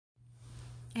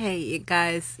Hey, you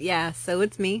guys. Yeah, so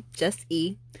it's me, Just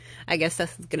E. I guess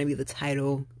that's gonna be the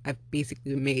title. I've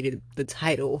basically made it the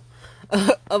title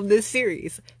of this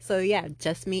series. So yeah,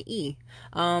 Just Me E.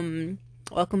 Um,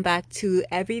 Welcome back to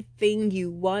Everything You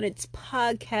Wanted's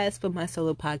podcast, but my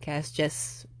solo podcast,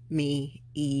 Just Me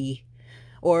E,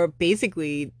 or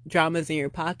basically dramas in your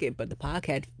pocket, but the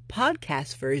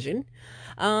podcast version.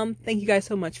 Thank you guys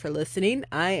so much for listening.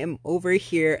 I am over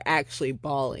here actually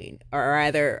bawling, or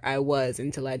rather, I was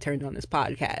until I turned on this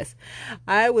podcast.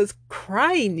 I was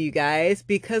crying, you guys,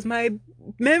 because my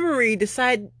memory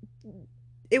decided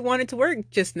it wanted to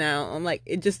work just now. I'm like,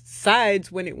 it just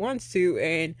decides when it wants to,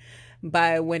 and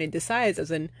by when it decides, as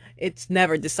in it's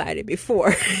never decided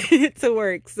before to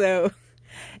work. So,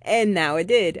 and now it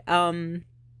did.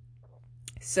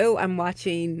 So I'm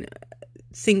watching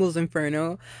Singles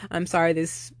Inferno. I'm sorry,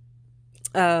 this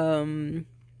um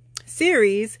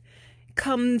series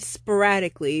comes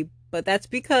sporadically, but that's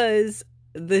because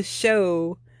the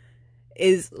show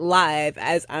is live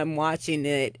as I'm watching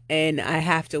it, and I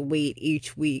have to wait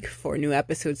each week for new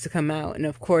episodes to come out. And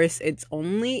of course, it's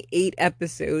only 8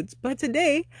 episodes, but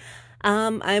today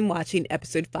I'm watching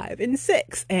episode 5 and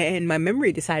 6, and my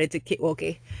memory decided to kick.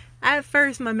 Okay, at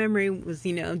first my memory was,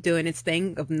 doing its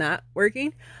thing of not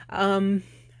working.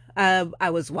 I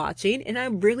was watching and I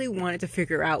really wanted to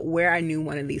figure out where I knew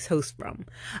one of these hosts from.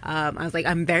 I was like,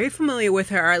 I'm very familiar with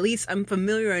her, or at least I'm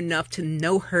familiar enough to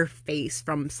know her face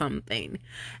from something.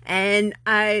 And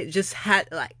I just had,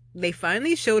 like, they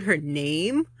finally showed her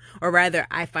name, or rather,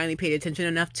 I finally paid attention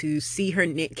enough to see her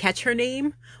catch her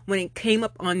name when it came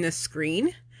up on the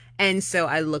screen. And so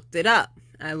I looked it up.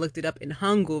 I looked it up in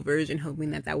Hangul version,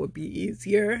 hoping that would be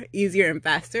easier and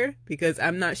faster, because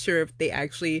I'm not sure if they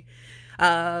actually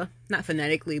not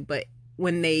phonetically, but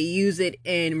when they use it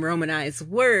in romanized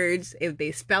words, if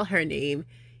they spell her name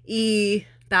E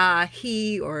da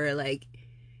he, or like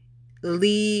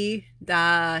Lee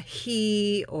da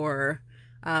he, or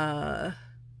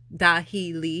da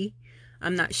he Lee.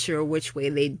 I'm not sure which way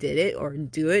they did it or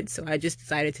do it, so I just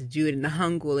decided to do it in the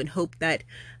Hangul and hope that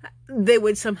they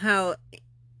would somehow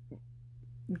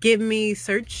give me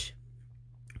search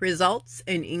results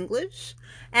in English,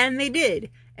 and they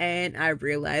did. And I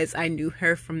realized I knew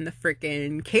her from the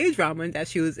freaking K drama that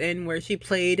she was in, where she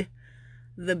played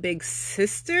the big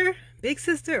sister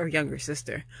or younger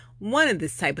sister, one of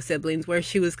this type of siblings, where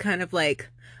she was kind of like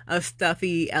a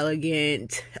stuffy,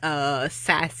 elegant,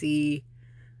 sassy,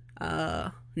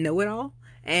 know-it-all.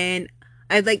 And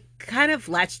I like kind of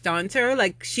latched on to her.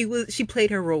 Like she played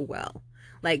her role well.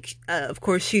 Like, of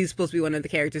course, she's supposed to be one of the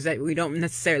characters that we don't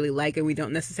necessarily like and we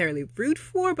don't necessarily root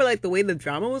for, but like the way the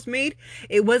drama was made,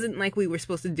 it wasn't like we were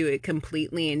supposed to do it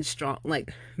completely and strong,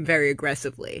 like very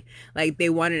aggressively. Like,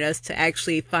 they wanted us to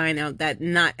actually find out that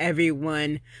not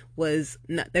everyone was,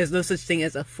 not, there's no such thing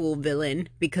as a full villain,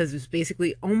 because it's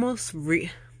basically almost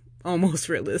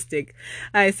realistic.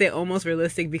 I say almost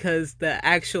realistic because the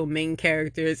actual main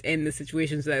characters and the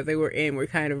situations that they were in were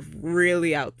kind of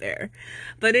really out there.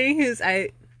 But anywho's, I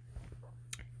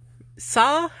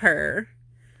saw her,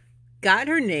 got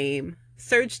her name,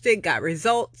 searched it, got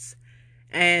results,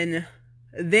 and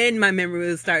then my memory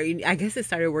was starting. I guess it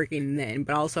started working then,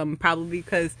 but also probably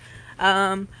because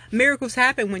miracles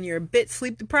happen when you're a bit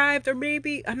sleep deprived, or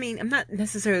maybe, I mean, I'm not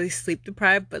necessarily sleep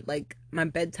deprived, but like my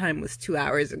bedtime was 2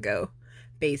 hours ago,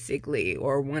 basically,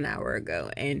 or 1 hour ago,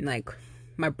 and like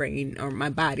my brain or my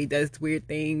body does weird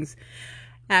things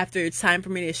after it's time for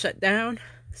me to shut down.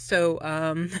 So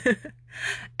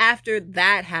after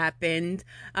that happened,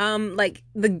 like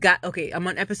the guy, okay, I'm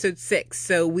on episode 6,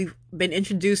 so we've been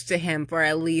introduced to him for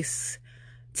at least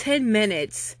 10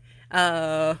 minutes.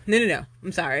 No,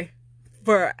 I'm sorry,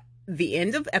 for the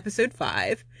end of episode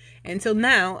 5 until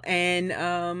now,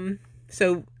 and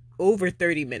so over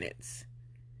 30 minutes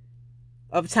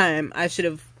of time I should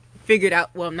have figured out,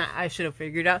 well, not I should have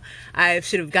figured out, I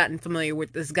should have gotten familiar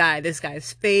with this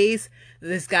guy's face,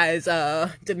 this guy's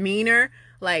demeanor,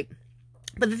 like.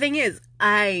 But the thing is,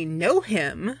 I know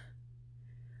him,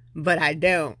 but I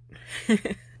don't.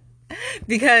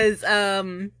 Because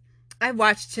I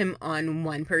watched him on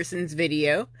one person's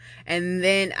video, and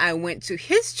then I went to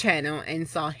his channel and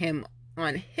saw him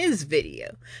on his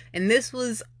video. And this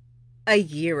was a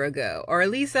year ago, or at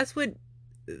least that's what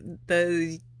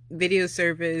the video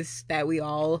service that we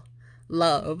all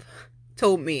love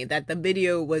told me, that the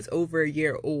video was over a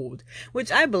year old,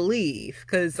 which I believe,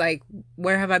 because like,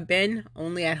 where have I been?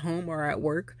 Only at home or at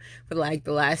work for like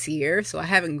the last year, so I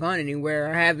haven't gone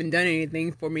anywhere. I haven't done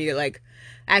anything for me to like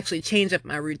actually change up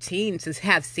my routine to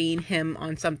have seen him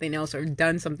on something else or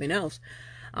done something else,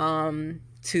 to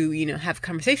have a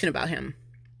conversation about him.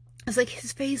 was like,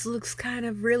 his face looks kind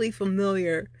of really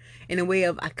familiar in a way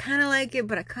of, I kind of like it,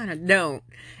 but I kind of don't.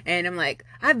 And I'm like,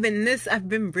 I've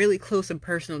been really close and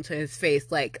personal to his face.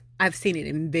 Like, I've seen it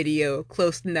in video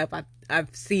close enough.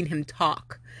 I've seen him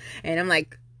talk. And I'm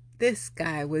like, this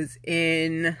guy was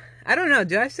in, I don't know,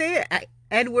 do I say it?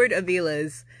 Edward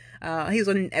Avila's. He was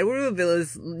on Edward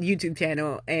Avila's YouTube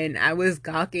channel, and I was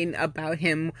gawking about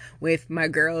him with my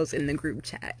girls in the group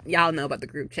chat. Y'all know about the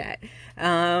group chat.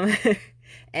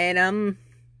 And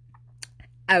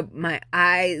my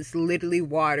eyes literally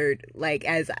watered, like,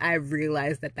 as I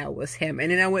realized that was him.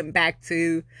 And then I went back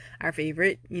to our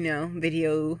favorite,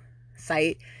 video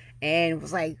site, and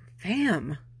was like,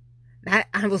 fam, that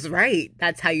I was right.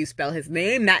 That's how you spell his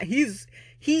name.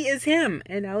 He is him.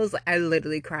 And I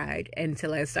literally cried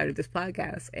until I started this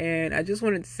podcast. And I just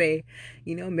wanted to say,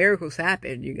 miracles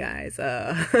happen, you guys.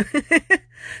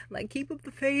 Like, keep up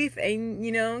the faith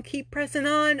and, keep pressing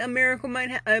on. A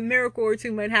miracle or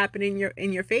two might happen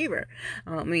in your favor.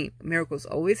 Miracles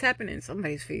always happen in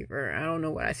somebody's favor. I don't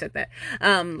know what I said that.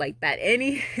 Like that.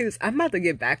 Anywho's, I'm about to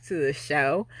get back to the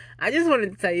show. I just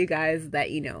wanted to tell you guys that,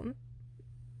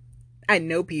 I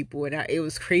know people, and it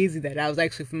was crazy that I was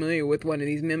actually familiar with one of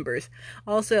these members.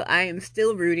 Also, I am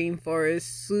still rooting for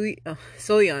Soyeon's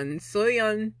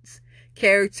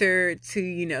character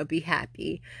to, be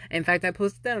happy. In fact, I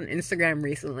posted that on Instagram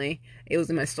recently. It was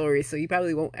in my story, so you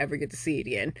probably won't ever get to see it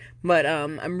again. But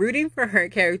I'm rooting for her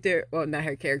character. Well, not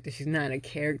her character. She's not a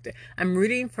character. I'm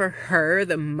rooting for her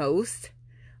the most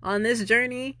on this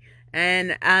journey,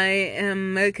 and I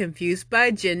am confused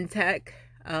by Jintech.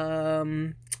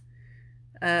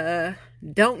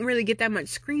 Don't really get that much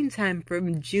screen time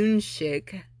from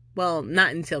Junshik. Well,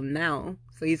 not until now.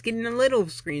 So he's getting a little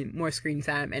more screen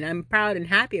time, and I'm proud and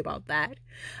happy about that.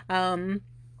 I'm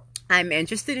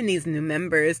interested in these new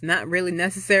members, not really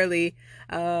necessarily,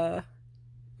 what's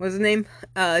his name?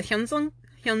 Hyunsung?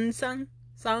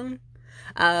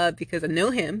 Because I know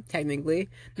him, technically.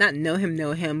 Not know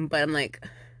him, but I'm like,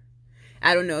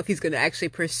 I don't know if he's gonna actually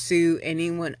pursue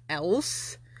anyone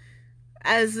else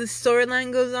as the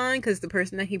storyline goes on, because the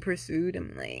person that he pursued,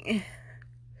 I'm like,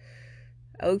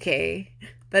 okay.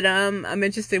 But I'm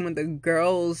interested in the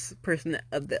girls'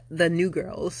 the new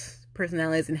girls'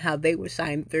 personalities and how they will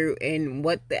shine through, and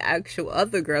what the actual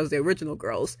other girls, the original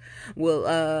girls,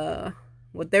 will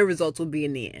what their results will be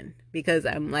in the end. Because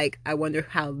I'm like, I wonder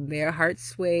how their hearts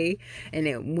sway,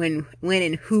 and when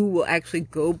and who will actually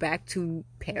go back to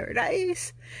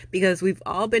paradise, because we've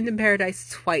all been to paradise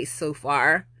twice so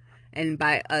far. And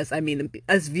by us, I mean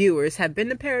us viewers have been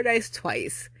to paradise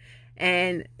twice.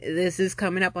 And this is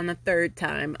coming up on the third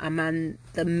time. I'm on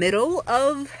the middle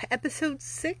of episode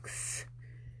 6.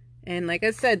 And like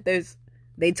I said,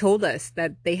 they told us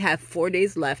that they have 4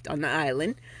 days left on the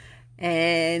island.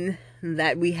 And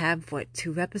that we have,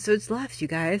 2 episodes left, you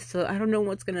guys. So I don't know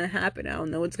what's going to happen. I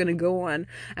don't know what's going to go on.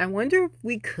 I wonder if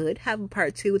we could have a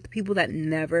part 2 with the people that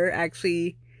never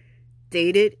actually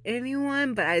dated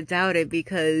anyone, but I doubt it,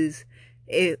 because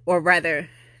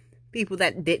people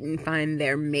that didn't find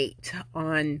their mate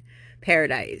on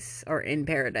paradise, or in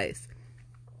paradise,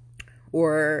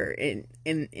 or in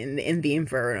the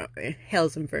inferno,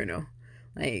 hell's inferno.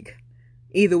 Like,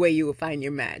 either way you will find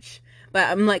your match. But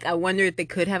I'm like, I wonder if they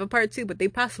could have a part 2, but they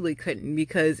possibly couldn't,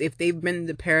 because if they've been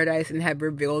to paradise and have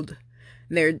revealed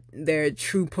their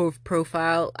true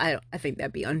profile, I think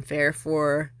that'd be unfair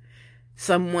for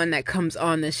someone that comes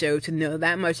on the show to know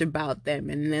that much about them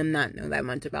and them not know that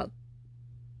much about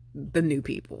the new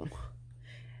people.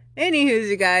 Anywho,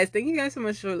 you guys, thank you guys so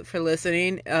much for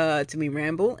listening to me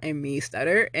ramble and me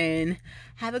stutter, and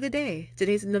have a good day.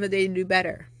 Today's another day to do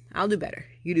better. I'll do better.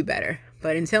 You do better.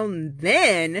 But until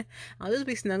then, I'll just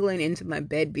be snuggling into my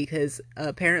bed, because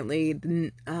apparently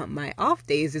my off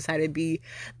days decided to be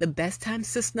the best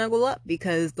times to snuggle up,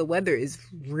 because the weather is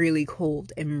really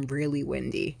cold and really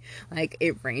windy. Like,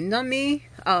 it rained on me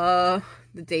the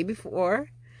day before,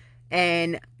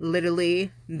 and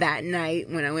literally that night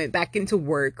when I went back into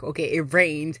work, okay, it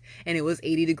rained and it was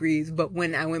 80 degrees, but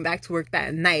when I went back to work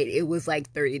that night, it was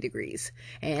like 30 degrees.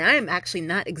 And I am actually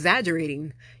not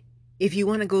exaggerating. If you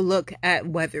want to go look at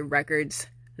weather records,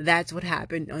 that's what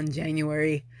happened on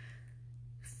January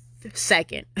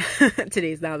 2nd.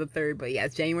 Today's now the 3rd, but yeah,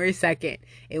 it's January 2nd.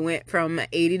 It went from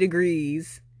 80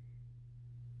 degrees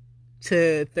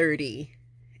to 30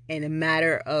 in a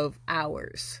matter of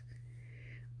hours.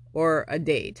 Or a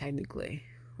day, technically.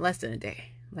 Less than a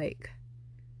day. Like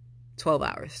 12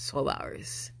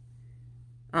 hours.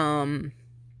 And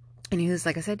he was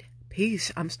like I said,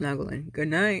 peace, I'm snuggling. Good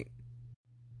night.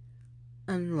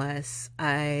 Unless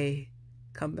I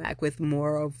come back with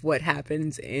more of what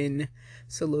happens in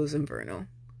Solo's Inferno.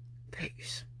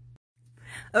 Peace.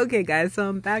 Okay, guys, so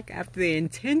I'm back after the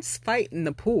intense fight in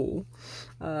the pool,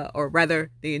 or rather,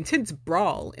 the intense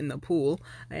brawl in the pool,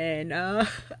 and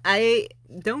I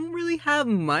don't really have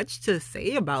much to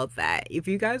say about that. If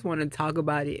you guys want to talk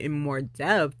about it in more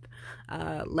depth,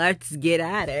 let's get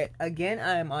at it. Again,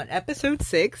 I'm on episode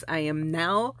 6. I am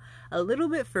now a little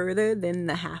bit further than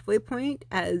the halfway point,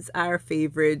 as our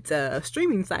favorite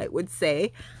streaming site would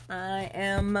say. I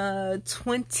am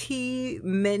 20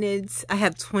 minutes. I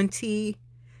have 20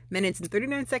 minutes and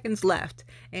 39 seconds left,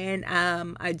 and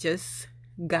I just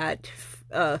got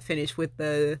finished with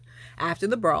after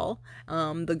the brawl.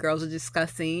 The girls are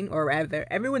discussing, or rather,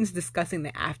 everyone's discussing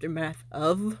the aftermath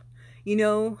of,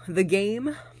 the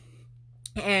game,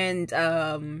 and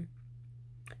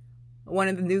one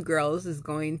of the new girls is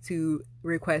going to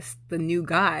request the new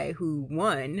guy who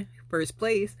won first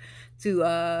place to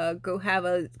go have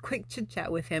a quick chit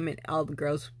chat with him, and all the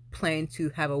girls plan to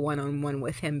have a one-on-one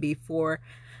with him before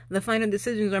the final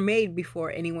decisions are made,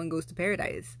 before anyone goes to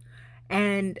paradise.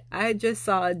 And I just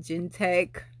saw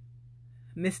Jintech,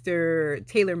 Mr.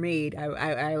 Tailor-Made,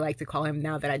 I like to call him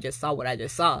now that I just saw what I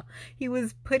just saw. He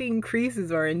was putting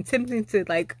creases, or attempting to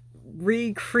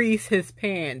re-crease his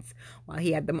pants while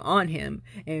he had them on him,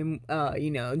 and I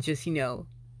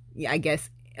guess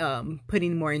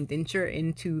putting more indenture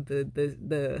into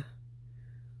the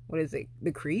what is it,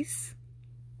 the crease.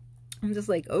 I'm just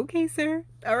like, okay, sir.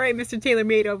 All right, Mr.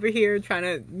 Tailor-Made over here trying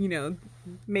to,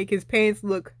 make his pants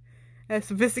look as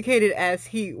sophisticated as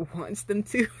he wants them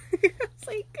to. It's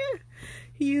like,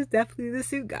 he is definitely the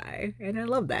suit guy, and I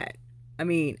love that. I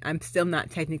mean, I'm still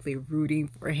not technically rooting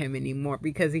for him anymore,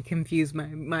 because he confused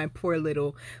my poor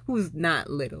little, who's not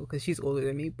little because she's older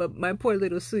than me, but my poor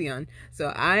little Suyeon. So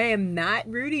I am not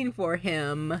rooting for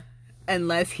him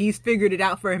unless he's figured it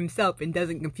out for himself and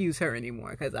doesn't confuse her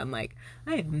anymore, because I'm like,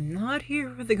 I am not here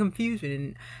for the confusion.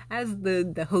 And as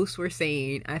the hosts were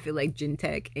saying, I feel like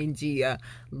Jintech and Gia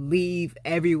leave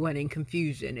everyone in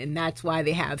confusion, and that's why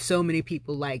they have so many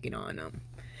people liking on them.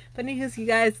 But anyways, you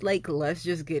guys, let's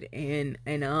just get in,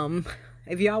 and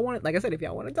if y'all want, like I said, if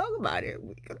y'all want to talk about it,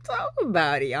 we can talk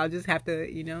about it. Y'all just have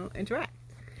to, interact.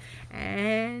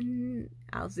 And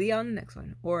I'll see y'all in the next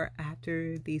one, or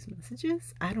after these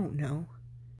messages. I don't know.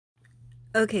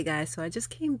 Okay, guys, so I just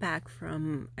came back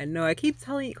from, I know I keep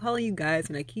calling you guys,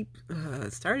 and I keep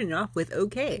starting off with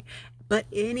okay. But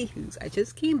anywho, I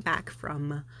just came back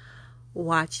from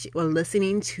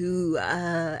listening to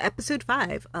episode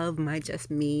 5 of my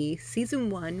Just Me season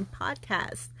 1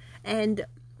 podcast. And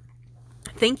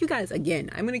thank you guys again.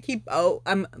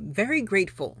 I'm very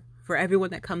grateful for everyone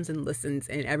that comes and listens,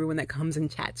 and everyone that comes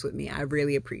and chats with me. I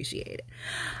really appreciate it.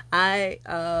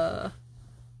 After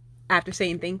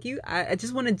saying thank you, I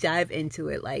just want to dive into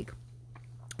it. I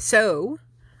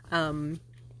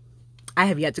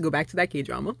have yet to go back to that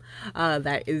K-drama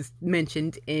that is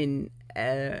mentioned in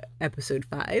episode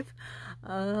 5.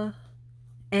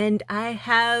 And I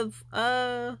have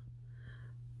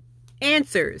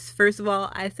answers. First of all,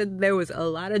 I said there was a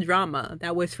lot of drama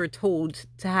that was foretold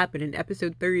to happen in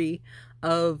episode 3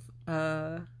 of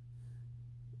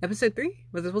episode 3?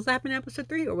 Was it supposed to happen in episode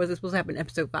 3, or was it supposed to happen in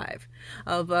episode 5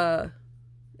 of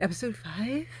episode 5? I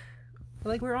feel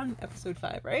like we're on episode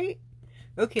 5, right?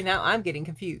 Okay, now I'm getting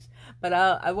confused. But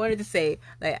I wanted to say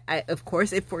that, of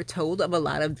course, it foretold of a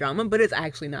lot of drama, but it's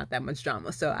actually not that much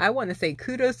drama. So I want to say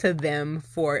kudos to them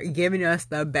for giving us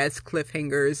the best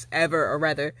cliffhangers ever, or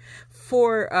rather,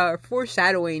 for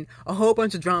foreshadowing a whole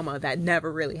bunch of drama that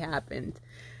never really happened.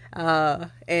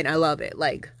 And I love it.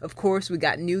 Of course, we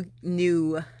got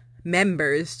new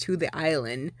members to the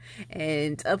island,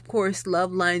 and of course,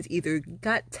 love lines either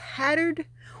got tattered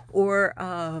or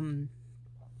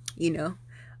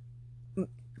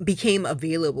became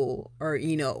available, or,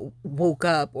 woke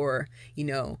up, or,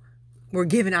 were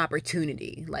given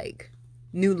opportunity.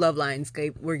 New love lines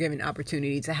were given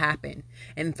opportunity to happen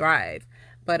and thrive.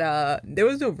 But there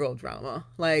was no real drama.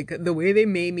 The way they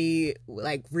made me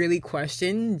really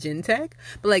question Jintech.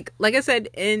 But like I said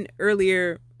in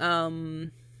earlier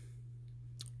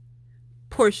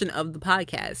portion of the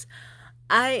podcast,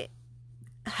 I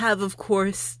have, of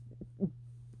course,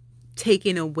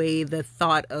 taken away the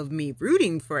thought of me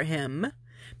rooting for him,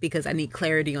 because I need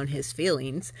clarity on his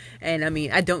feelings. And I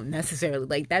mean, I don't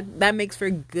necessarily that makes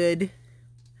for good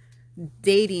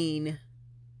dating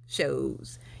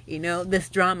shows, this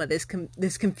drama, this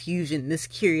confusion, this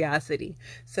curiosity.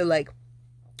 So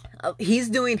he's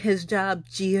doing his job,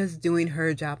 Gia's doing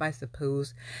her job, I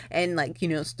suppose, and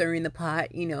stirring the pot,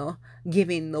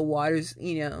 giving the waters,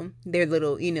 their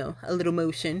little, a little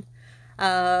motion.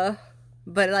 Uh,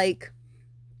 but like,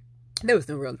 there was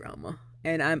no real drama,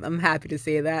 and I'm happy to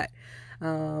say that.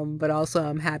 But also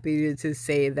I'm happy to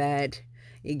say that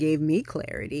it gave me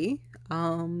clarity.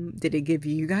 Did it give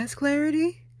you guys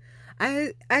clarity?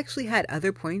 I actually had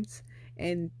other points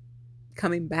and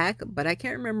coming back, but I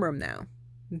can't remember them now.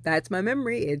 That's my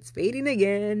memory. It's fading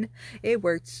again. It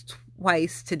worked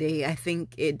twice today. I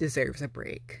think it deserves a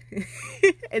break.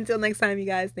 Until next time, you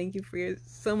guys, thank you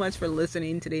so much for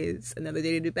listening. Today is another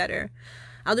day to do better.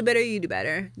 I'll do better, you do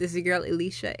better. This is your girl,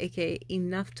 Alicia, aka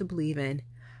Enough to Believe in.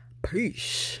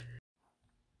 Peace.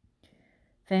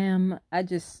 Fam, I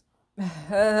just...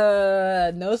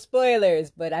 no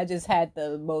spoilers, but I just had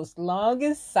the most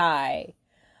longest sigh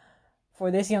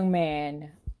for this young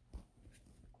man.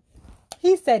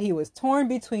 He said he was torn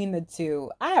between the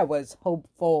two. I was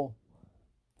hopeful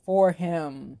for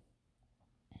him.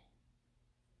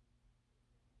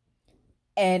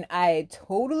 And I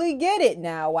totally get it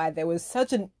now why there was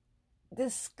such a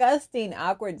disgusting,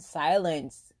 awkward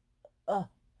silence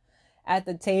at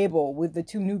the table with the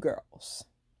two new girls.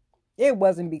 It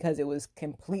wasn't because it was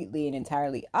completely and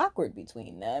entirely awkward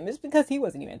between them. It's because he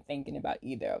wasn't even thinking about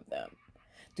either of them.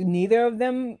 Do neither of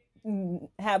them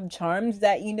have charms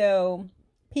that,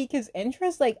 pique his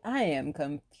interest? Like, I am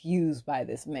confused by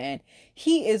this man.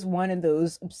 He is one of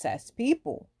those obsessed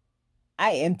people.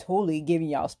 I am totally giving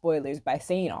y'all spoilers by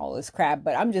saying all this crap,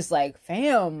 but I'm just like,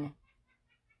 fam.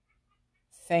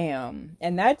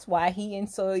 And that's why he and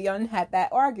So-yeon had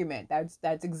that argument.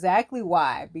 That's exactly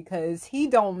why. Because he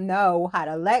don't know how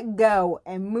to let go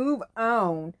and move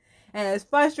on. And it's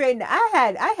frustrating.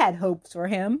 I had hopes for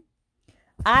him.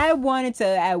 I wanted to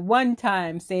at one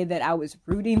time say that I was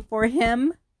rooting for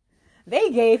him. They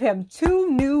gave him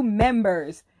 2 new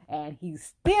members. And he's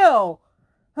still,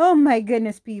 oh my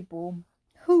goodness, people.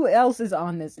 Who else is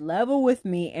on this level with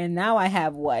me? And now I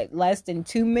have less than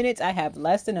 2 minutes? I have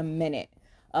less than a minute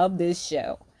of this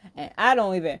show. And I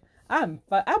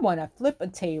want to flip a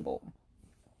table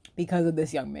because of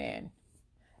this young man.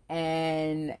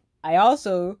 And I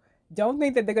also don't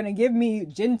think that they're going to give me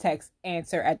Jintek's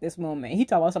answer at this moment. He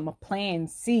talking about some plan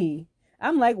C.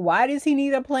 I'm like, why does he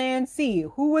need a plan C?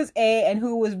 Who was A and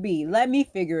who was B? Let me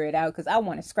figure it out because I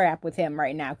want to scrap with him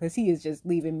right now because he is just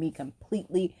leaving me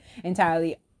completely,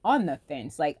 entirely on the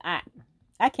fence. Like,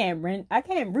 I can't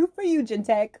root for you,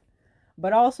 Jintek.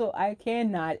 But also, I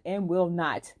cannot and will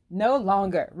not no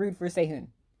longer root for Sehun.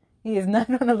 He is not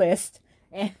on the list.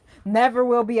 And never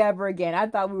will be ever again. I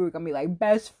thought we were going to be like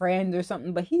best friends or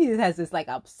something. But he has this like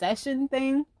obsession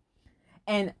thing.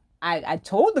 And I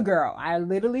told the girl. I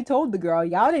literally told the girl.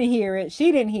 Y'all didn't hear it.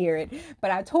 She didn't hear it. But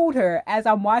I told her as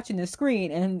I'm watching the screen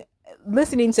and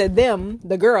listening to them,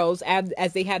 the girls,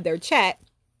 as they have their chat,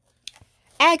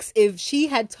 asked if she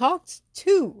had talked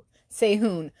to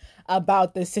Sehun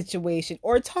about the situation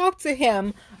or talk to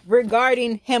him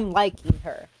regarding him liking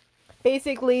her.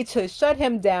 Basically to shut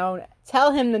him down,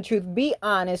 tell him the truth, be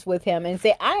honest with him and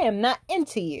say, I am not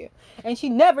into you. And she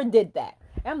never did that.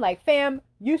 I'm like, fam,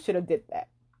 you should have did that.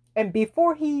 And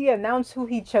before he announced who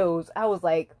he chose, I was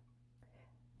like,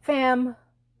 fam,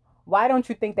 why don't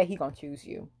you think that he gonna choose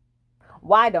you?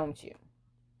 Why don't you?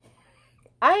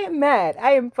 I am mad.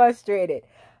 I am frustrated.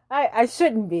 I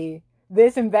shouldn't be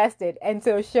this invested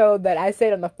into a show that I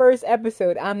said on the first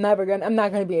episode I'm not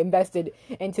gonna be invested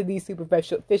into these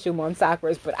superficial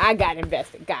Monsakuras, but I got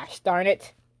invested. Gosh darn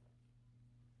it.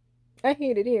 I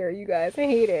hate it here, you guys. I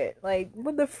hate it. Like,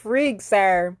 what the frig,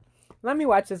 sir? Let me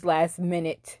watch this last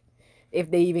minute. If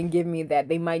they even give me that.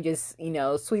 They might just,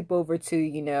 sweep over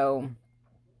to,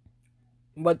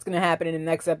 what's gonna happen in the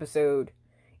next episode.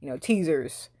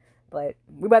 Teasers. But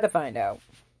we're about to find out.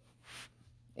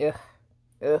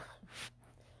 Ugh.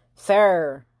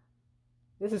 Sir,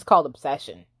 this is called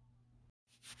obsession.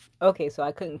 Okay, so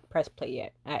I couldn't press play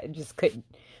yet. I just couldn't.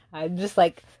 I'm just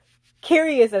like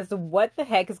curious as to what the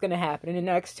heck is going to happen in the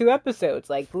next 2 episodes.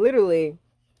 Like, literally,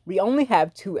 we only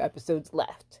have 2 episodes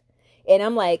left. And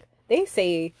I'm like, they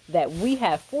say that we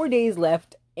have 4 days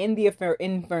left in the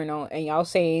Inferno, and y'all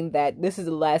saying that this is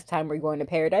the last time we're going to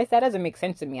Paradise. That doesn't make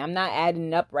sense to me. I'm not adding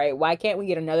it up right. Why can't we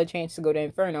get another chance to go to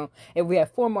Inferno if we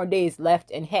have 4 more days left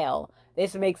in Hell?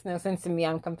 This makes no sense to me.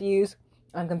 I'm confused.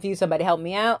 Somebody help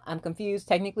me out. I'm confused.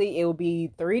 Technically, it will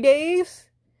be 3 days.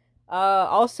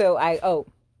 Also, I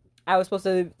was supposed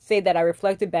to say that I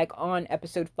reflected back on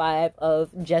episode 5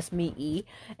 of Just Me E,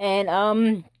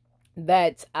 and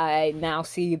that I now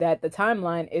see that the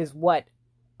timeline is what,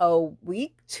 a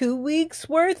week, 2 weeks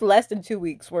worth, less than 2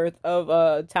 weeks worth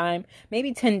of time,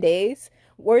 maybe 10 days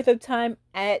worth of time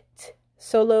at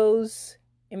Solo's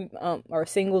or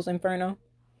Singles Inferno.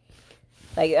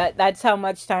 Like that's how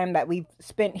much time that we've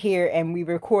spent here, and we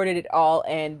recorded it all,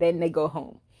 and then they go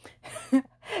home.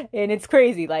 And it's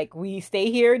crazy. Like we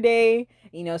stay here a day.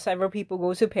 You know, several people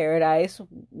go to paradise.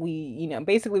 We, you know,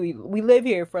 basically we live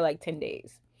here for like 10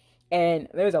 days. And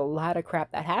there's a lot of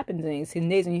crap that happens in these 10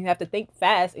 days, and you have to think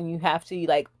fast, and you have to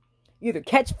like either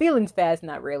catch feelings fast,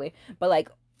 not really, but like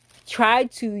try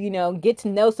to, you know, get to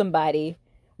know somebody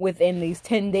within these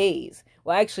 10 days.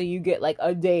 Well, actually, you get like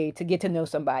a day to get to know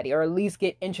somebody, or at least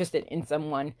get interested in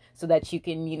someone, so that you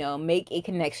can, you know, make a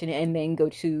connection and then go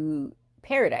to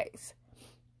paradise.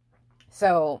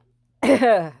 So,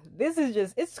 this is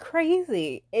just, it's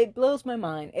crazy. It blows my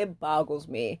mind. It boggles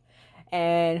me.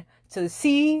 And to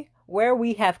see where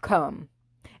we have come,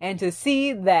 and to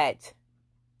see that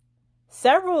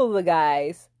several of the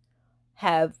guys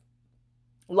have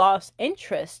lost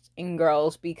interest in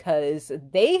girls because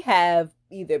they have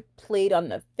either played on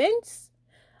the fence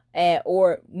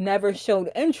or never showed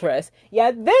interest.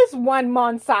 Yet this one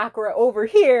Mon Sakura over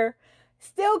here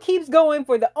still keeps going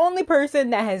for the only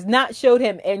person that has not showed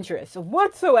him interest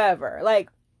whatsoever. Like,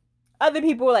 other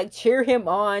people like cheer him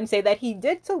on, say that he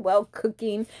did so well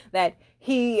cooking, that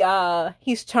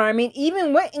he's charming,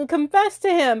 even went and confessed to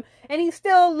him, and he's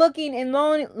still looking and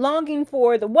longing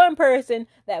for the one person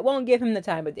that won't give him the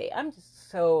time of day. I'm just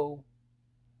so,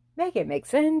 make it make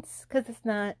sense, because it's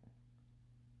not.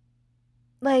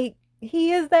 Like,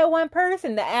 he is that one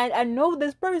person that I know,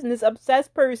 this person, this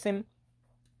obsessed person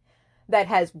that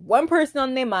has one person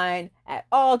on their mind at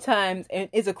all times and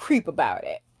is a creep about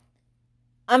it.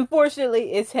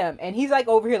 Unfortunately, it's him. And he's like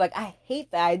over here like, I hate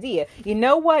the idea. You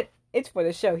know what? It's for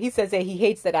the show. He says that he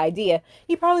hates that idea.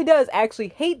 He probably does actually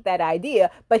hate that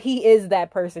idea, but he is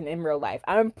that person in real life.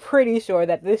 I'm pretty sure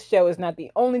that this show is not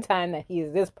the only time that he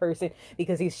is this person,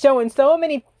 because he's showing so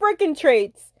many freaking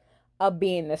traits of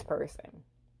being this person.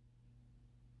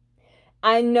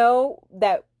 I know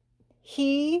that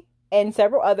he and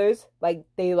several others, like,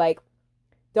 they like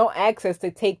don't ask us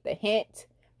to take the hint.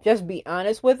 Just be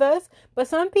honest with us. But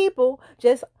some people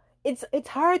just, it's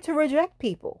hard to reject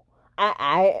people.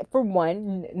 I for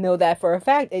one know that for a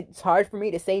fact. It's hard for me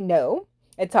to say no.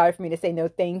 It's hard for me to say no,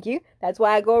 thank you. That's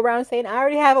why I go around saying, I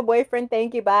already have a boyfriend,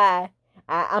 thank you, bye.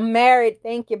 I'm married,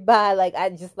 thank you, bye. Like, I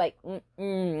just like,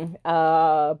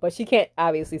 but she can't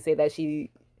obviously say that she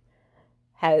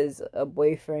has a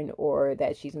boyfriend or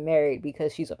that she's married,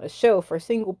 because she's on a show for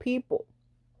single people.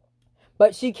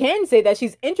 But she can say that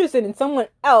she's interested in someone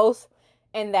else,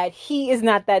 and that he is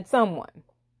not that someone.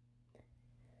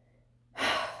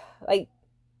 Like,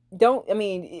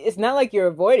 it's not like you're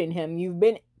avoiding him. You've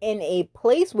been in a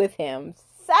place with him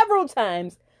several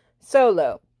times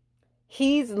solo.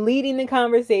 He's leading the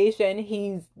conversation.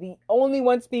 He's the only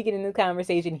one speaking in the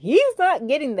conversation. He's not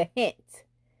getting the hint.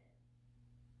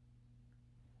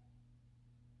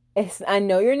 I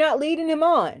know you're not leading him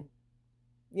on.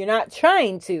 You're not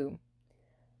trying to.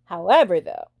 However,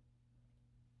 though,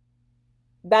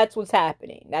 that's what's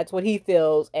happening. That's what he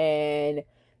feels, and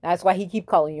that's why he keeps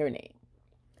calling your name.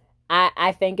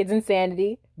 I think it's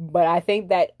insanity, but I think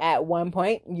that at one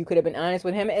point you could have been honest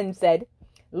with him and said,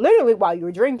 literally while you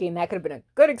were drinking, that could have been a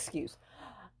good excuse.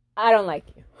 I don't like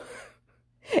you.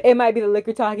 It might be the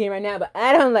liquor talking right now, but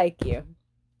I don't like you.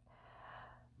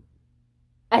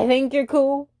 I think you're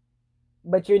cool,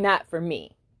 but you're not for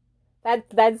me.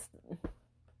 That's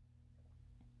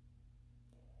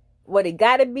what it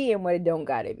gotta be and what it don't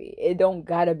gotta be. It don't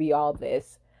gotta be all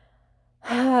this.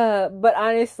 But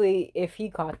honestly, if he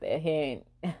caught the hint,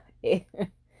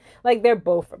 like, they're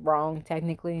both wrong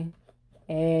technically,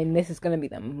 and this is gonna be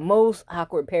the most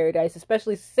awkward paradise,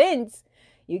 especially since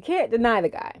you can't deny the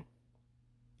guy.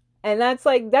 And that's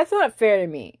not fair to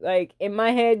me. Like, in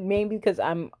my head, maybe because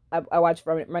I watch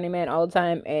Running Man all the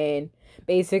time, and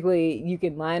basically you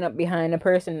can line up behind a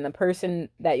person, and the person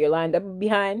that you're lined up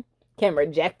behind can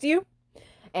reject you.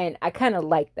 And I kind of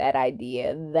like that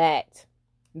idea, that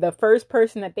the first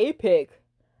person that they pick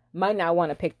might not want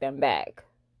to pick them back.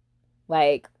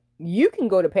 Like, you can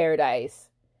go to paradise,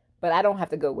 but I don't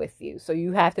have to go with you. So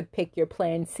you have to pick your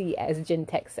plan C, as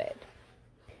Gentek said.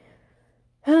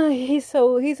 He's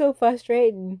so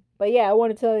frustrating. But yeah, I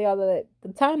want to tell y'all that the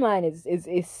timeline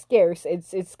is scarce.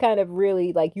 It's kind of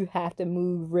really like you have to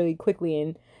move really quickly,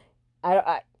 and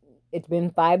it's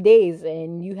been 5 days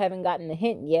and you haven't gotten the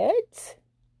hint yet.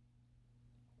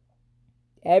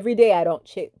 Every day I don't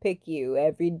pick you.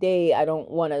 Every day I don't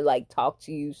want to like talk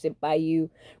to you, sit by you,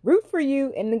 root for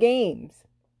you in the games.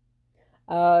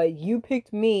 You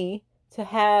picked me to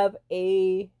have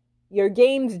your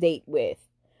games date with.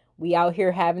 We out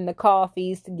here having the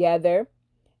coffees together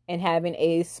and having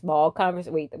a small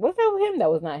conversation. Wait, was that him?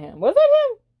 That was not him. Was that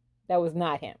him? That was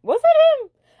not him. Was it him?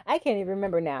 I can't even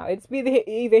remember now. It's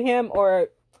either him or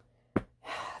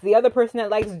the other person that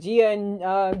likes Gia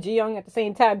and Ji Young at the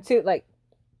same time too. Like,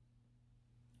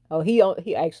 oh, he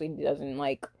actually doesn't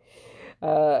like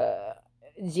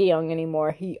Ji Young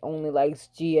anymore. He only likes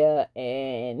Gia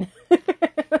and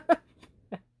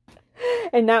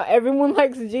and now everyone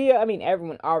likes Gia. I mean,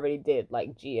 everyone already did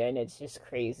like Gia, and it's just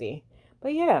crazy.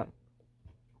 But yeah,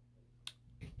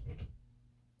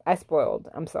 I spoiled.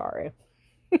 I'm sorry.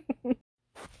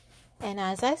 And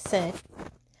as I said,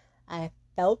 I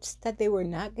felt that they were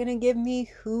not going to give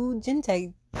me who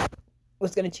Jin-tae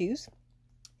was going to choose.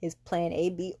 His plan A,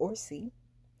 B, or C.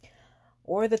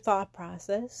 Or the thought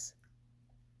process.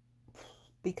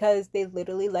 Because they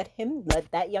literally let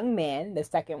that young man, the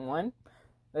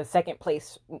second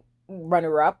place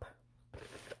runner-up.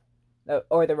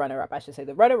 Or the runner-up, I should say.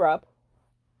 The runner-up.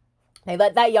 They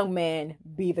let that young man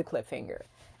be the cliffhanger.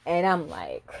 And I'm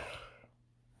like,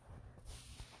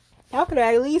 how could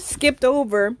I at least skipped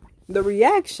over the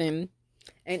reaction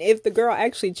and if the girl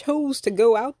actually chose to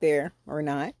go out there or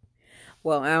not?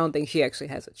 Well, I don't think she actually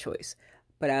has a choice.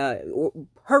 But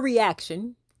her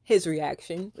reaction, his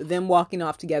reaction, them walking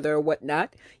off together or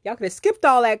whatnot, y'all could have skipped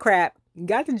all that crap,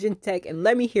 got to Jin-tae, and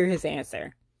let me hear his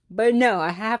answer. But no,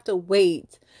 I have to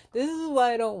wait. This is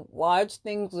why I don't watch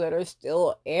things that are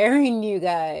still airing, you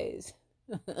guys.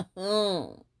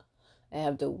 I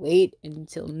have to wait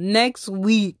until next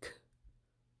week.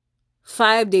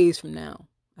 5 days from now,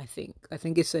 I think. I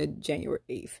think it said January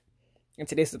 8th. And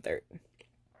today's the 3rd.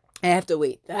 I have to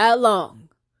wait that long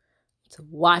to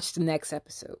watch the next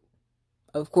episode.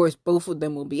 Of course, both of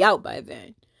them will be out by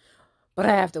then. But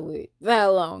I have to wait that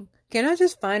long. Can I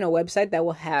just find a website that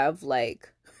will have,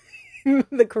 like,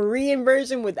 the Korean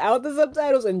version without the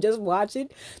subtitles and just watch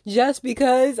it? Just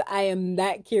because I am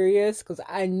that curious. Because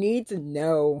I need to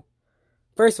know,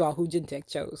 first of all, who Jin-tae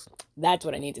chose. That's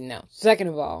what I need to know. Second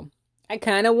of all, I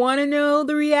kind of want to know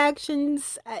the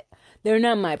reactions. They're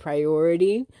not my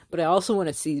priority, but I also want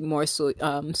to see more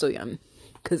Soyeon,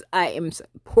 because I am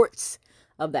supports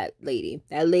of that lady.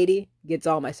 That lady gets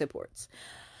all my supports.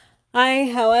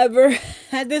 However,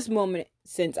 at this moment,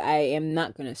 since I am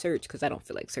not going to search, because I don't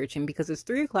feel like searching, because it's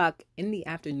 3 o'clock in the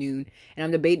afternoon, and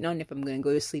I'm debating on if I'm going to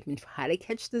go to sleep and try to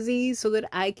catch the Z's so that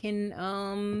I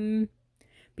can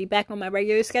be back on my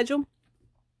regular schedule,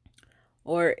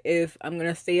 or if I'm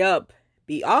going to stay up,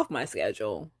 be off my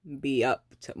schedule, be up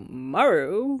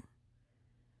tomorrow.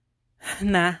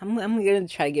 Nah, I'm going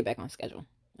to try to get back on schedule.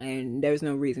 And there's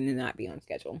no reason to not be on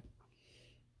schedule.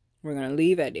 We're going to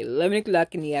leave at 11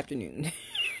 o'clock in the afternoon.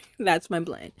 That's my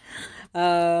plan.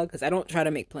 Because I don't try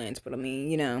to make plans, but I mean,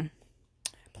 you know,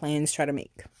 plans try to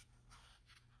make.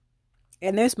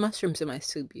 And there's mushrooms in my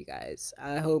soup, you guys.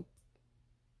 I hope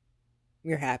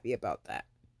you're happy about that.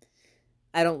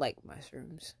 I don't like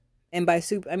mushrooms. And by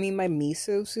soup, I mean my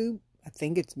miso soup. I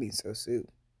think it's miso soup.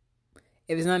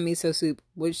 If it's not miso soup,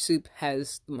 which soup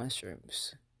has the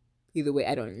mushrooms? Either way,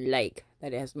 I don't like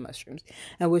that it has the mushrooms.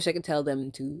 I wish I could tell them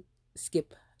to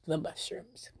skip the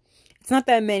mushrooms. It's not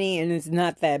that many and it's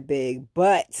not that big,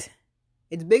 but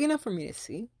it's big enough for me to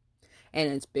see. And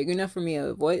it's big enough for me to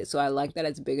avoid. So I like that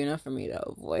it's big enough for me to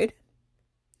avoid.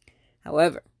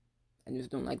 However, I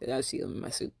just don't like that I see them in my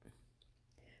soup.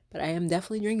 But I am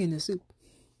definitely drinking the soup.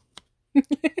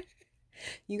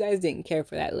 You guys didn't care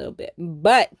for that a little bit.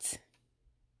 But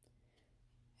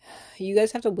you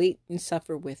guys have to wait and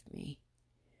suffer with me.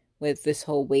 With this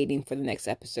whole waiting for the next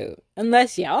episode.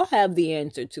 Unless y'all have the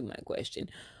answer to my question.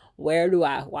 Where do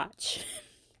I watch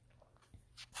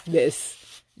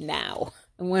this now?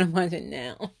 I want to watch it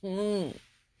now.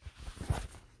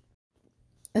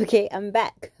 Okay, I'm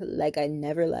back. Like I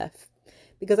never left.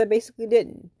 Because I basically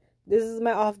didn't. This is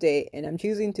my off day. And I'm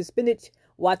choosing to spend it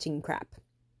watching crap.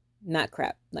 Not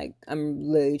crap. Like, I'm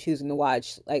literally choosing to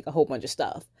watch, like, a whole bunch of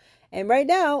stuff. And right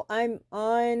now, I'm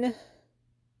on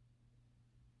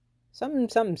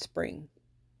something spring.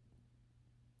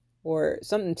 Or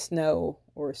something snow.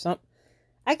 Or something.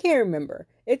 I can't remember.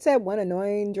 It's that one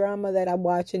annoying drama that I'm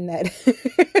watching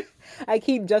that I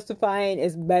keep justifying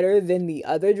is better than the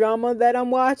other drama that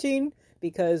I'm watching.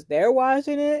 Because they're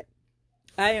watching it.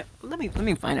 Let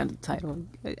me find out the title.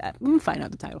 Let me find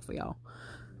out the title for y'all.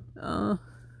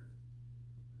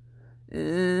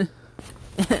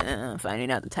 Finding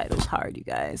out the title's hard, you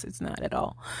guys. It's not at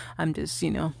all. I'm just,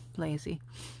 lazy.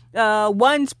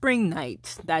 One Spring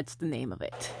Night. That's the name of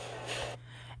it.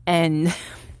 And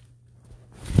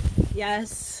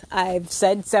yes, I've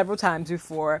said several times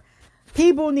before,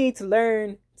 people need to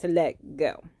learn to let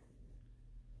go.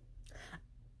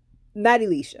 Not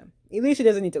Alicia. Alicia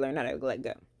doesn't need to learn how to let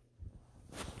go.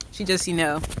 She just,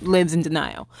 lives in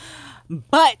denial.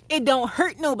 But it don't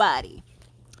hurt nobody.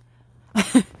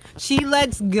 She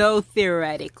lets go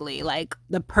theoretically. Like,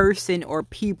 the person or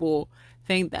people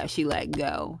think that she let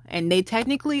go. And they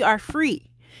technically are free.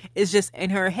 It's just in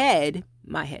her head,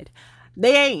 my head,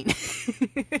 they ain't.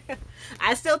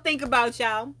 I still think about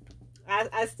y'all.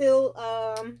 I still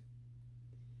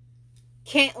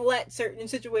can't let certain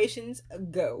situations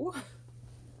go.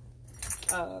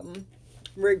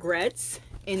 Regrets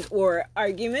and or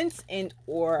arguments and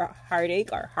or heartache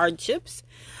or hardships.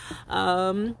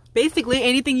 Basically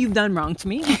anything you've done wrong to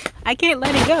me, I can't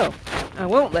let it go. I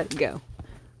won't let it go.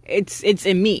 It's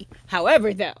in me.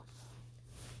 However, though,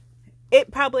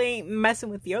 it probably ain't messing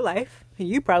with your life.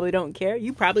 You probably don't care.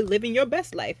 You probably living your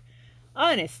best life.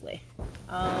 Honestly.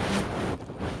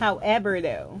 However,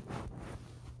 though,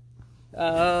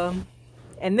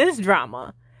 in this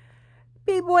drama,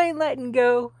 people ain't letting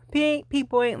go.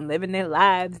 People ain't living their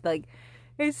lives. Like,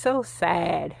 it's so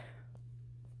sad.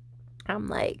 I'm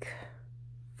like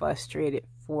frustrated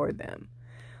for them.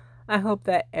 I hope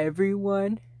that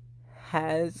everyone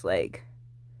has like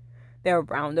their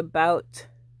roundabout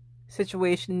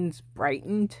situations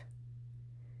brightened.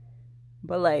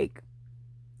 But like,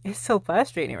 it's so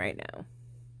frustrating right now.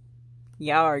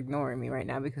 Y'all are ignoring me right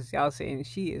now because y'all saying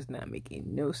she is not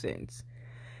making no sense.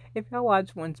 If y'all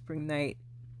watch One Spring Night,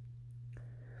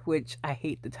 which I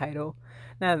hate the title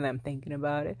now that I'm thinking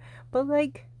about it, but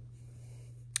like,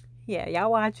 yeah,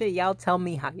 y'all watch it, y'all tell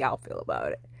me how y'all feel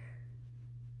about it.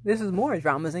 This is more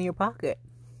Dramas in Your Pocket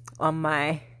on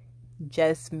my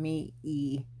Just Me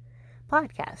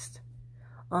podcast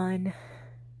on,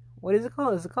 what is it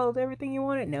called? Is it called Everything You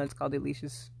Wanted? No, it's called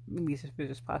Alicia's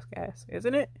Vicious Podcast,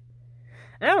 isn't it?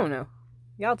 I don't know.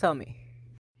 Y'all tell me.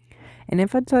 And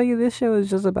if I tell you this show is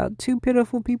just about two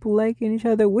pitiful people liking each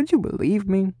other, would you believe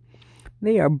me?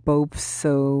 They are both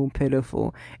so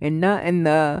pitiful. And not in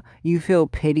the you feel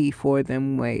pity for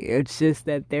them way. It's just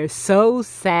that they're so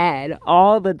sad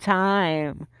all the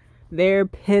time. They're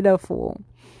pitiful.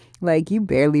 Like, you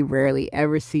rarely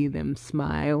ever see them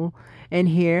smile and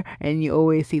here, and you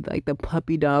always see like the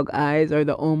puppy dog eyes, or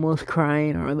the almost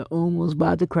crying, or the almost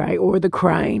about to cry, or the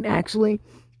crying actually.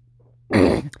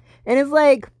 And it's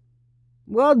like,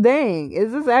 well, dang,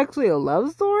 is this actually a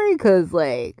love story? Because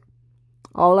like,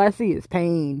 all I see is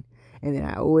pain, and then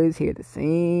I always hear the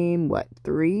same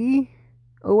 3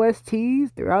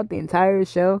 OSTs throughout the entire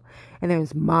show, and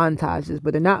there's montages,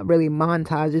 but they're not really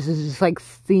montages. It's just like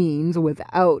scenes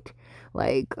without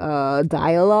like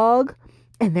dialogue,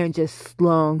 and they're just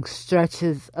long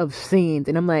stretches of scenes,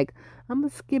 and I'm like, I'm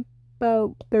gonna skip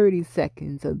about 30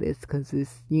 seconds of this because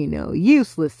it's,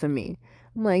 useless to me.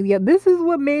 I'm like, yeah, this is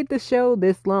what made the show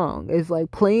this long. It's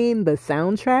like playing the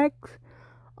soundtracks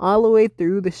all the way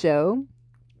through the show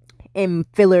in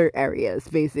filler areas,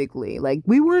 basically. Like,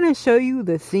 we want to show you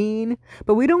the scene,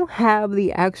 but we don't have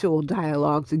the actual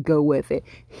dialogue to go with it.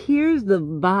 Here's the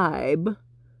vibe,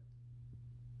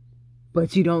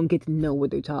 but you don't get to know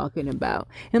what they're talking about.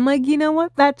 And like, you know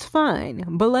what? That's fine.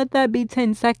 But let that be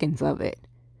 10 seconds of it.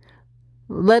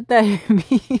 Let that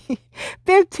be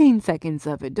 15 seconds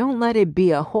of it. Don't let it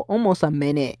be almost a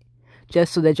minute.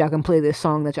 Just so that y'all can play this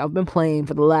song that y'all been playing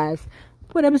for the last,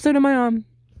 what episode am I on?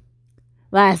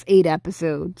 Last 8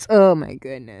 episodes. Oh my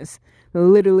goodness.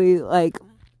 Literally, like,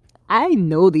 I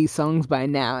know these songs by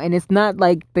now, and it's not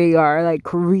like they are like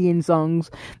Korean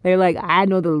songs. They're like, I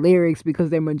know the lyrics because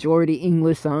they're majority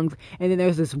English songs. And then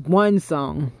there's this one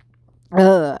song.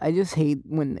 I just hate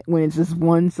when it's this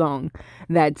one song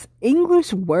that's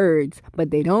English words,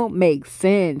 but they don't make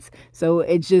sense. So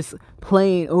it's just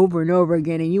playing over and over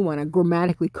again, and you want to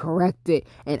grammatically correct it.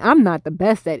 And I'm not the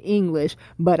best at English,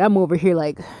 but I'm over here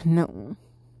like, no,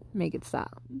 make it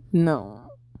stop. No.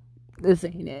 This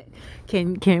ain't it.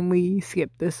 Can we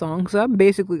skip this song? So I'm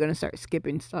basically gonna start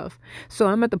skipping stuff. So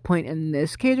I'm at the point in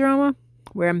this K-drama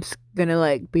where I'm gonna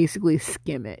like basically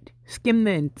skim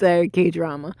the entire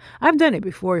K-drama. I've done it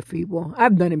before, people.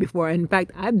 I've done it before. In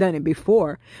fact, I've done it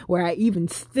before where I even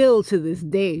still to this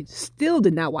day still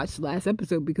did not watch the last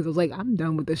episode because I was like, I'm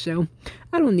done with the show.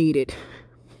 I don't need it.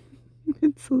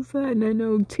 It's so sad. And I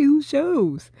know 2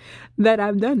 shows that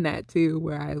I've done that to,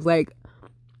 where I was like,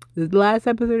 the last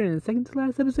episode and the second to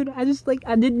last episode, I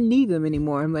didn't need them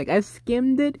anymore. I'm like, I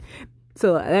skimmed it.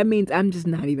 So that means I'm just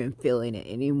not even feeling it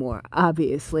anymore,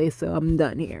 obviously. So I'm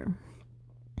done here.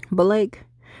 But like,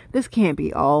 this can't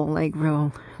be all like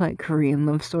real, like Korean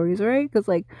love stories, right? Because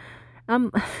like,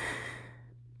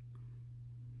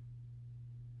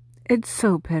 it's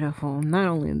so pitiful. Not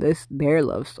only their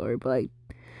love story, but like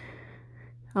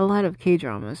a lot of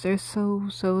K-dramas. They're so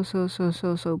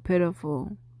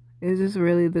pitiful. Is this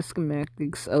really the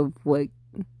schematics of what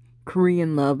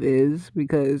Korean love is?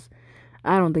 Because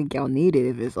I don't think y'all need it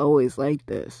if it's always like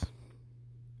this.